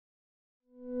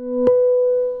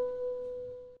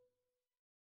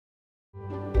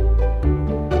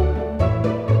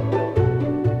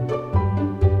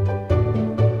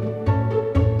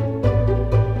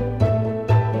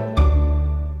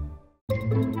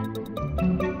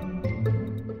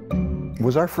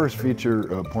Was our first feature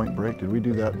Point Break? Did we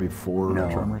do that before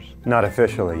Tremors? Not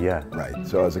officially, yeah. Right,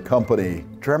 so as a company,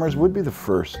 Tremors would be the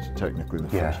first, technically the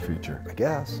first feature. I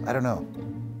guess, I don't know.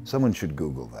 Someone should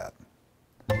Google that.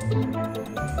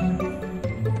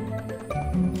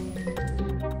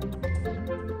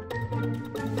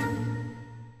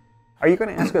 Are you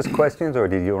going to ask us questions, or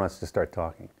did you want us to start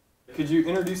talking? Could you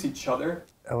introduce each other?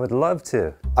 I would love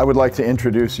to. I would like to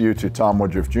introduce you to Tom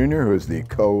Woodruff Jr., who is the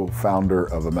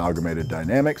co-founder of Amalgamated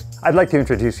Dynamics. I'd like to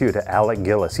introduce you to Alec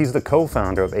Gillis. He's the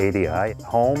co-founder of ADI,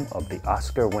 home of the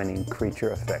Oscar-winning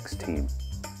creature effects team.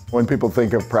 When people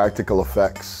think of practical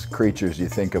effects creatures, you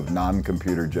think of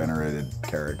non-computer generated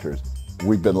characters.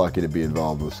 We've been lucky to be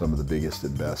involved with some of the biggest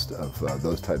and best of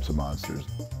those types of monsters.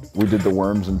 We did the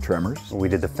worms in Tremors. We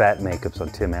did the fat makeups on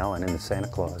Tim Allen in the Santa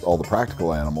Claus. All the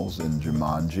practical animals in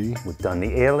Jumanji. We've done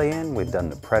the Alien, we've done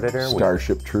the Predator.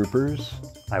 Starship Troopers.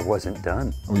 I wasn't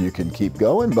done. Well, you can keep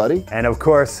going, buddy. And of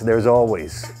course, there's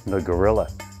always the gorilla.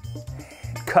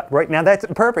 Cut right now, that's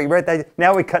perfect, right?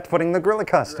 Now we cut putting the gorilla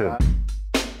costume.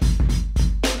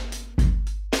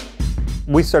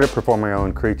 We started performing our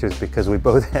own creatures because we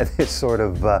both had this sort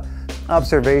of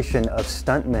observation of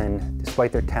stuntmen,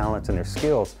 despite their talents and their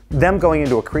skills, them going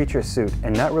into a creature suit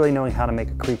and not really knowing how to make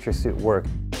a creature suit work.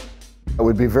 It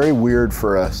would be very weird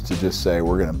for us to just say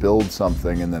we're going to build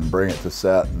something and then bring it to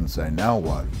set and say, now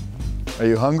what? Are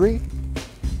you hungry?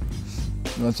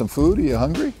 You want some food? Are you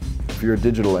hungry? If you're a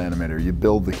digital animator, you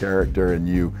build the character and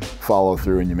you follow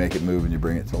through and you make it move and you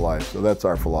bring it to life. So that's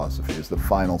our philosophy, is the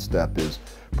final step is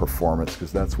performance,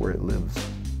 because that's where it lives.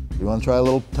 You want to try a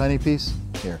little tiny piece?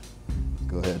 Here,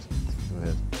 go ahead, go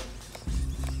ahead.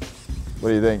 What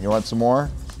do you think? You want some more?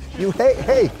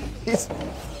 Hey,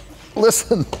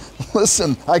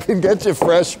 listen, I can get you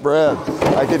fresh bread.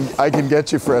 I can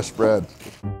get you fresh bread.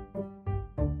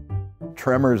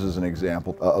 Tremors is an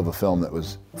example of a film that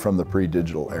was from the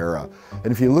pre-digital era.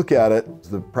 And if you look at it,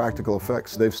 the practical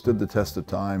effects, they've stood the test of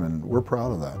time, and we're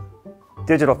proud of that.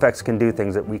 Digital effects can do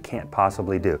things that we can't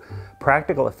possibly do.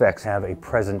 Practical effects have a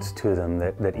presence to them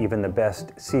that even the best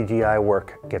CGI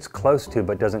work gets close to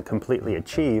but doesn't completely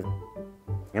achieve.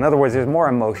 In other words, there's more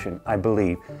emotion, I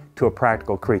believe, to a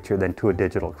practical creature than to a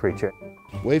digital creature.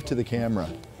 Wave to the camera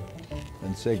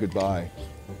and say goodbye.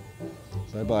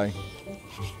 Bye-bye.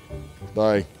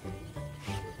 Bye.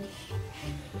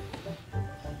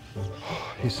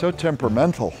 He's so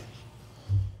temperamental.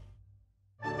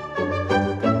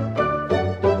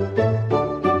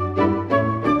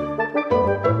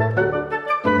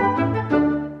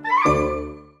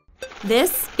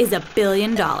 This is $1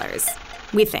 billion,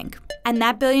 we think. And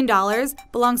that $1 billion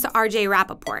belongs to RJ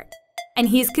Rappaport. And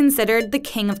he's considered the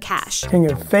king of cash. King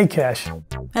of fake cash.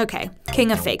 Okay,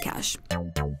 king of fake cash.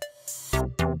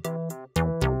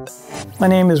 My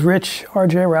name is Rich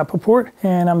RJ Rappaport,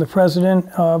 and I'm the president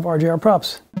of RJR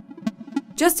Props.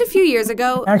 Just a few years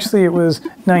ago... Actually, it was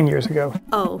 9 years ago.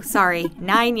 Oh, sorry,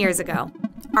 9 years ago.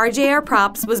 RJR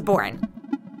Props was born.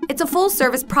 It's a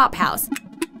full-service prop house,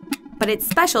 but its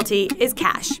specialty is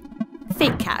cash.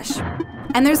 Fake cash.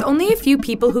 And there's only a few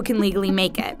people who can legally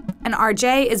make it, and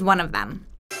RJ is one of them.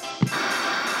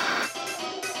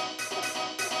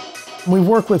 We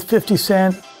work with 50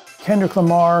 Cent, Kendrick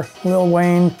Lamar, Lil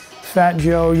Wayne, Fat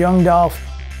Joe, Young Dolph.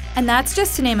 And that's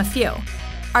just to name a few.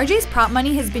 RJ's prop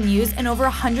money has been used in over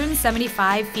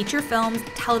 175 feature films,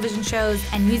 television shows,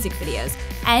 and music videos.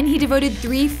 And he devoted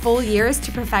 3 full years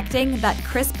to perfecting that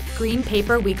crisp green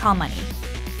paper we call money.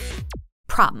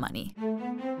 Prop money.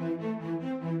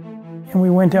 And we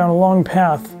went down a long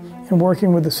path in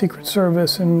working with the Secret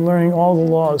Service and learning all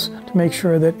the laws to make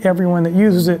sure that everyone that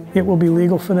uses it, it will be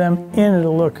legal for them and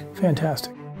it'll look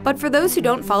fantastic. But for those who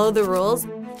don't follow the rules,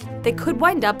 they could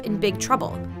wind up in big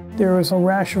trouble. There was a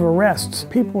rash of arrests.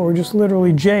 People were just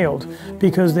literally jailed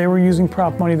because they were using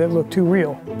prop money that looked too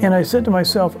real. And I said to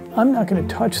myself, I'm not going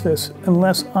to touch this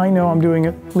unless I know I'm doing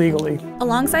it legally.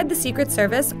 Alongside the Secret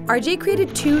Service, RJ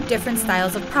created 2 different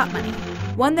styles of prop money.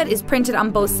 One that is printed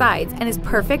on both sides and is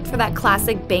perfect for that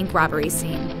classic bank robbery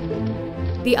scene.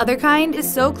 The other kind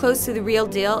is so close to the real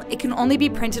deal, it can only be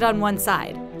printed on one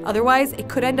side. Otherwise, it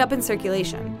could end up in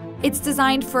circulation. It's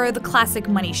designed for the classic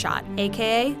money shot,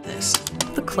 aka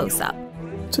the close-up.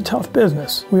 It's a tough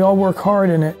business. We all work hard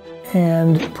in it,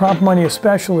 and prop money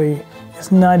especially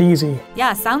is not easy.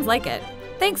 Yeah, sounds like it.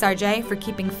 Thanks, RJ, for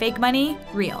keeping fake money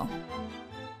real.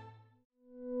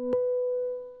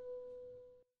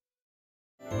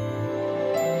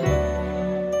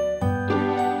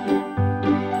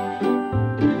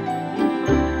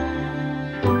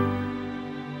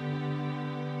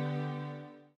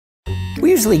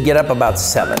 We usually get up about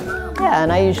 7. Yeah,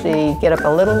 and I usually get up a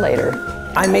little later.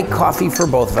 I make coffee for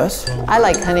both of us. I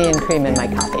like honey and cream in my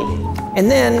coffee.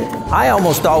 And then I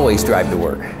almost always drive to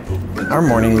work. Our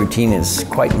morning routine is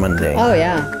quite mundane. Oh,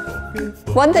 yeah.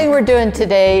 One thing we're doing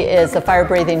today is the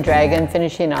fire-breathing dragon,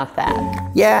 finishing off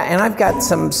that. Yeah, and I've got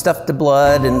some stuffed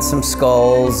blood and some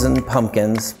skulls and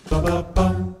pumpkins.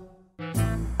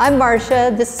 I'm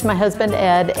Marcia, this is my husband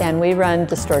Ed, and we run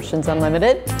Distortions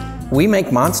Unlimited. We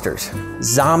make monsters.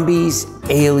 Zombies,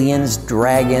 aliens,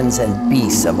 dragons, and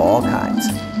beasts of all kinds.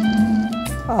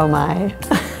 Oh my.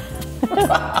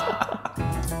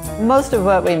 Most of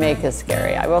what we make is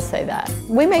scary, I will say that.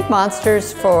 We make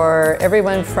monsters for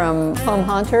everyone from home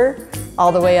haunter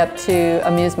all the way up to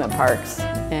amusement parks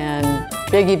and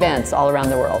big events all around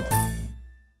the world.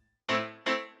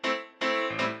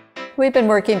 We've been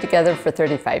working together for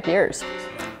 35 years.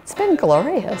 It's been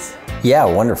glorious. Yeah,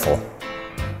 wonderful.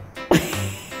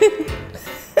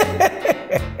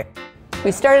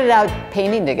 We started out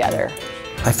painting together.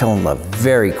 I fell in love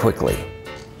very quickly.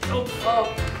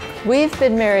 We've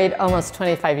been married almost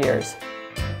 25 years.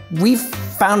 We've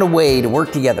found a way to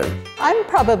work together. I'm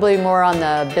probably more on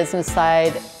the business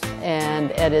side,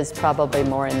 and Ed is probably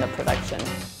more in the production.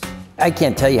 I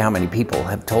can't tell you how many people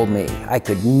have told me I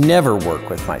could never work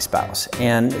with my spouse.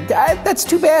 And that's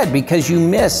too bad, because you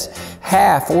miss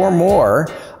half or more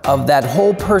of that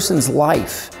whole person's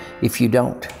life if you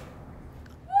don't.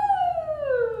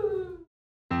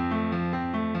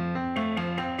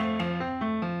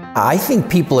 I think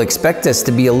people expect us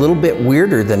to be a little bit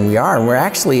weirder than we are, and we're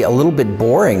actually a little bit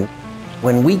boring.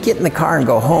 When we get in the car and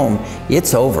go home,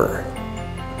 it's over.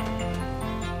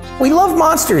 We love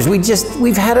monsters,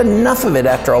 we've had enough of it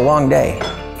after a long day.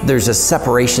 There's a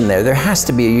separation there, there has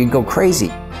to be, or you'd go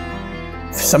crazy.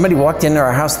 If somebody walked into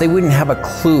our house, they wouldn't have a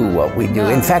clue what we do.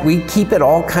 In fact, we keep it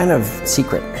all kind of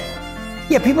secret.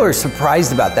 Yeah, people are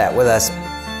surprised about that with us.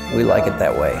 We like it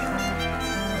that way.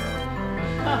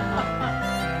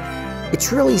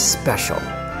 It's really special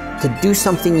to do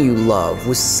something you love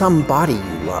with somebody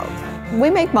you love. We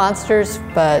make monsters,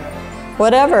 but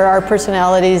whatever, our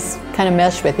personalities kind of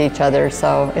mesh with each other,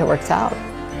 so it works out.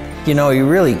 You know, you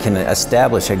really can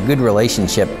establish a good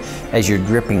relationship as you're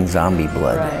dripping zombie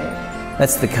blood. Right.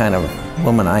 That's the kind of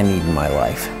woman I need in my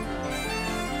life.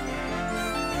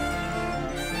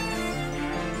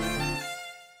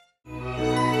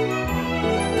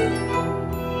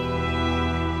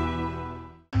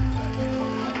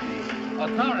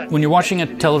 When you're watching a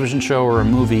television show or a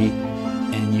movie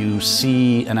and you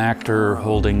see an actor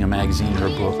holding a magazine or a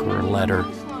book or a letter,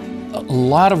 a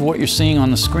lot of what you're seeing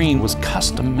on the screen was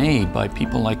custom made by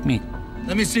people like me.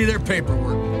 Let me see their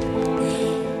paperwork.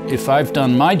 If I've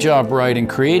done my job right in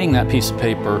creating that piece of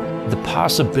paper, the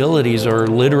possibilities are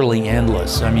literally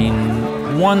endless. I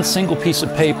mean, one single piece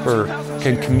of paper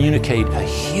can communicate a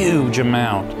huge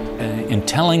amount in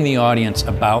telling the audience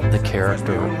about the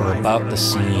character or about the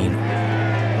scene.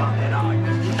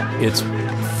 It's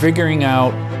figuring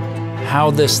out how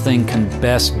this thing can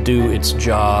best do its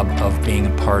job of being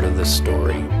a part of this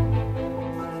story.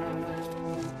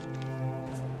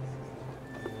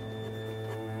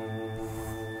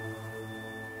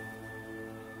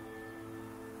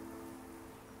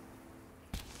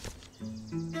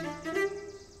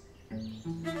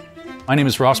 My name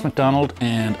is Ross McDonald,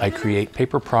 and I create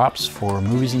paper props for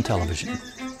movies and television.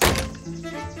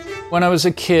 When I was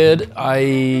a kid,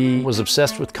 I was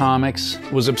obsessed with comics,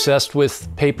 was obsessed with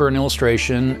paper and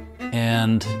illustration,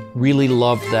 and really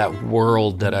loved that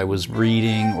world that I was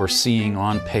reading or seeing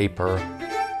on paper.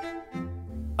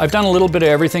 I've done a little bit of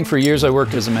everything for years. I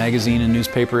worked as a magazine and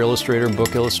newspaper illustrator,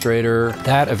 book illustrator.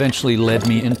 That eventually led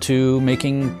me into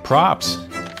making props.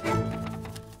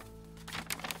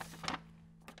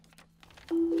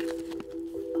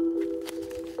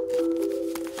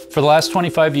 For the last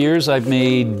 25 years, I've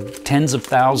made tens of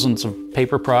thousands of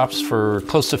paper props for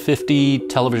close to 50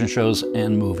 television shows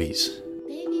and movies.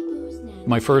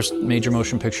 My first major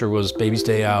motion picture was Baby's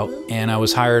Day Out, and I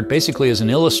was hired basically as an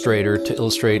illustrator to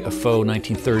illustrate a faux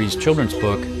 1930s children's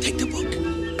book. Take the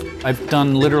book. I've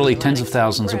done literally tens of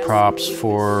thousands of props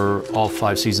for all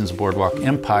 5 seasons of Boardwalk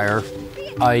Empire.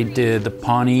 I did the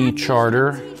Pawnee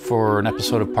Charter for an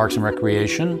episode of Parks and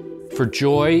Recreation. For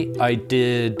Joy, I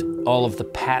did all of the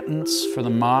patents for the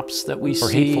mops that we see. For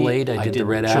Hateful Eight, I did the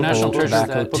Red Apple, National Treasure,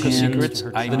 the Book of Secrets,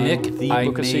 the Nick, the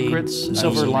Book of Secrets,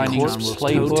 Silver Linings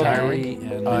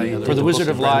Playbook. For The Wizard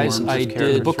of Lies, I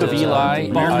did the Book of Eli.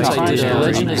 I did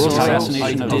Legend of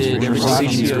Assassination of the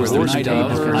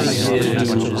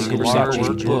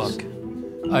Book.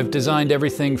 I've designed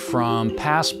everything from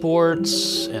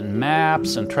passports and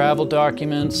maps and travel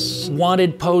documents,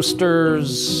 wanted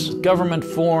posters, government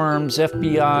forms,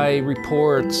 FBI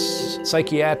reports,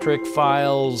 psychiatric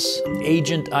files,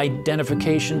 agent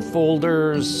identification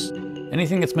folders.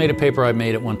 Anything that's made of paper, I've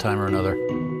made at one time or another.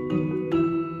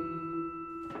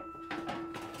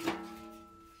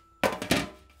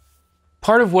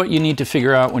 Part of what you need to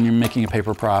figure out when you're making a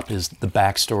paper prop is the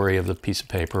backstory of the piece of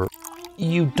paper.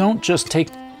 You don't just take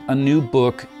a new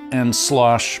book and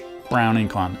slosh brown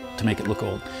ink on it to make it look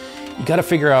old. You got to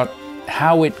figure out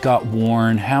how it got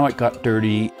worn, how it got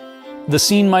dirty. The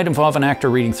scene might involve an actor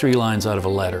reading 3 lines out of a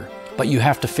letter, but you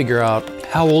have to figure out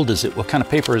how old is it, what kind of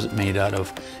paper is it made out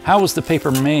of, how was the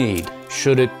paper made?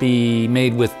 Should it be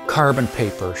made with carbon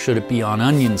paper? Should it be on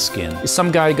onion skin? Is some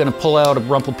guy going to pull out a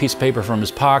rumpled piece of paper from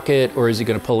his pocket, or is he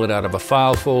going to pull it out of a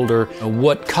file folder?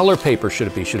 What color paper should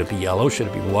it be? Should it be yellow? Should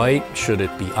it be white? Should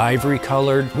it be ivory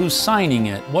colored? Who's signing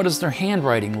it? What does their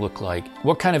handwriting look like?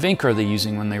 What kind of ink are they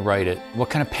using when they write it? What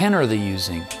kind of pen are they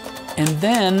using? And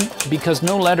then, because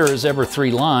no letter is ever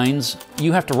 3 lines,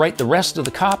 you have to write the rest of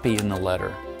the copy in the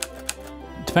letter.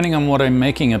 Depending on what I'm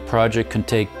making, a project can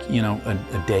take, you know,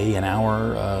 a day, an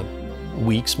hour,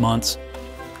 weeks, months.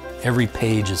 Every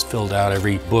page is filled out,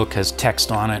 every book has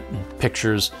text on it, and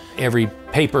pictures. Every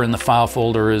paper in the file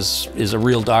folder is a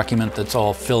real document that's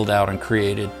all filled out and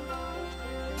created.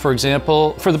 For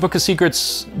example, for the Book of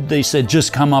Secrets, they said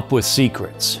just come up with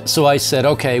secrets. So I said,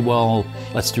 okay, well,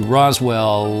 let's do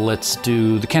Roswell, let's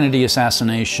do the Kennedy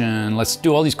assassination, let's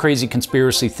do all these crazy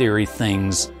conspiracy theory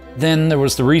things. Then there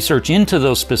was the research into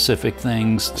those specific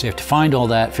things. So you have to find all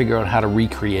that, figure out how to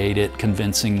recreate it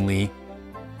convincingly.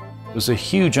 It was a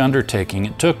huge undertaking.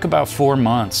 It took about 4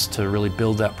 months to really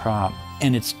build that prop.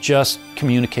 And it's just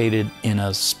communicated in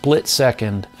a split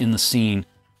second in the scene.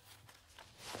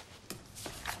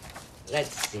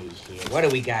 Let's see here. What do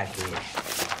we got here?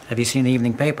 Have you seen the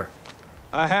evening paper?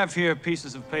 I have here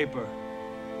pieces of paper.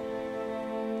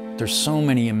 There's so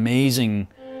many amazing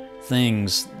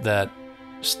things that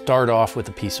start off with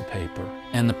a piece of paper.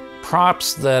 And the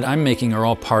props that I'm making are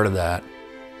all part of that.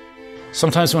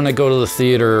 Sometimes when I go to the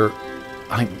theater,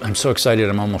 I'm so excited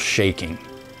I'm almost shaking.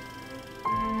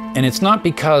 And it's not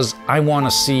because I want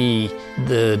to see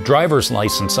the driver's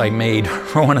license I made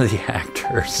for one of the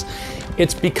actors.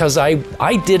 It's because I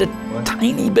did a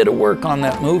tiny bit of work on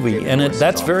that movie, and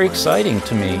that's very exciting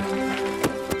to me.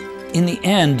 In the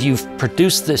end, you've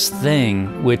produced this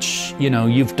thing which, you know,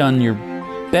 you've done your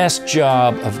best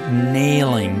job of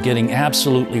nailing, getting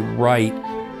absolutely right.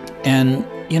 And,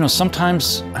 you know,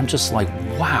 sometimes I'm just like,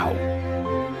 wow.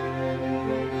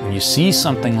 When you see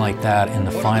something like that in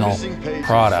the final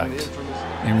product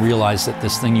and realize that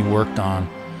this thing you worked on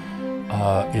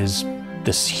is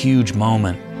this huge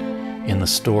moment in the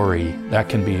story, that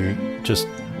can be just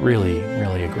really,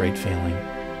 really a great feeling.